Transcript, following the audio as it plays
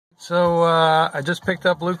So I just picked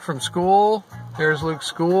up Luke from school. There's Luke's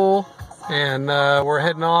school, and we're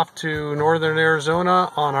heading off to northern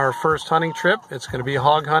Arizona on our first hunting trip. It's going to be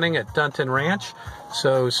hog hunting at Dunton Ranch,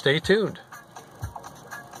 so stay tuned.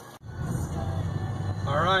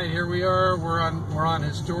 All right, here we are. We're on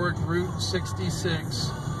historic Route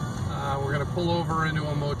 66. We're going to pull over into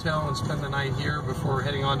a motel and spend the night here before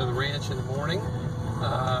heading on to the ranch in the morning.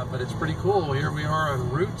 But it's pretty cool. Here we are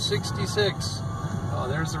on Route 66.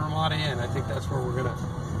 There's the Ramada Inn. I think that's where we're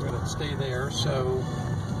gonna stay there. So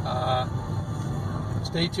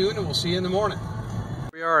stay tuned, and we'll see you in the morning.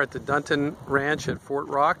 We are at the Dunton Ranch at Fort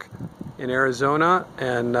Rock in Arizona,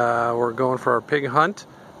 and we're going for our pig hunt.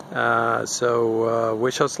 So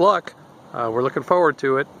wish us luck. We're looking forward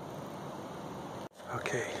to it.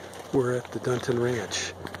 Okay, we're at the Dunton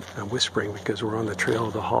Ranch. I'm whispering because we're on the trail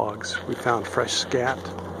of the hogs. We found fresh scat.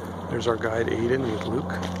 There's our guide Aiden with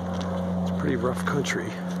Luke. It's pretty rough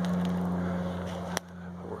country.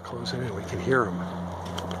 But we're closing in. We can hear them.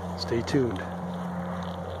 Stay tuned. I'm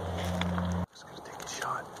just going to take a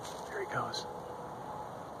shot. There he goes.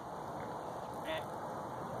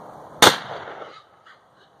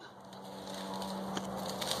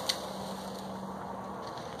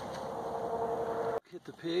 Hit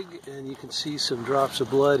the pig, and you can see some drops of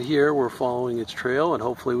blood here. We're following its trail, and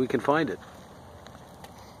hopefully we can find it.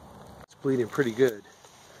 It's bleeding pretty good.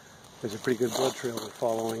 There's a pretty good blood trail we're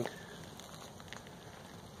following. And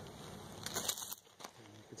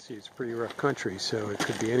you can see it's pretty rough country, so it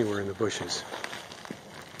could be anywhere in the bushes.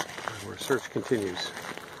 And our search continues.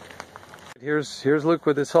 Here's Luke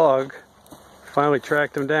with his hog. Finally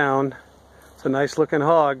tracked him down. It's a nice looking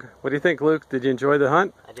hog. What do you think, Luke? Did you enjoy the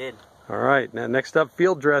hunt? I did. All right, now next up,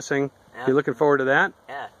 field dressing. Yeah. You looking forward to that?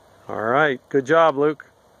 Yeah. All right, good job, Luke.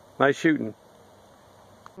 Nice shooting.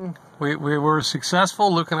 We were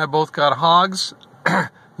successful. Luke and I both got hogs.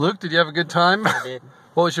 Luke, did you have a good time? I did.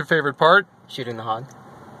 What was your favorite part? Shooting the hog.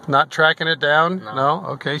 Not tracking it down? No.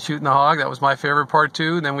 Okay, shooting the hog. That was my favorite part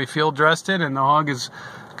too. And then we field dressed it, and the hog is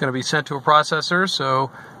going to be sent to a processor. So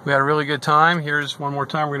we had a really good time. Here's one more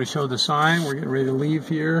time. We're going to show the sign. We're getting ready to leave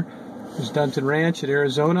here. This is Dunton Ranch at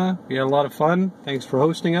Arizona. We had a lot of fun. Thanks for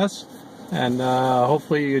hosting us. And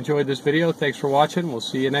hopefully you enjoyed this video. Thanks for watching. We'll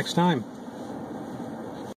see you next time.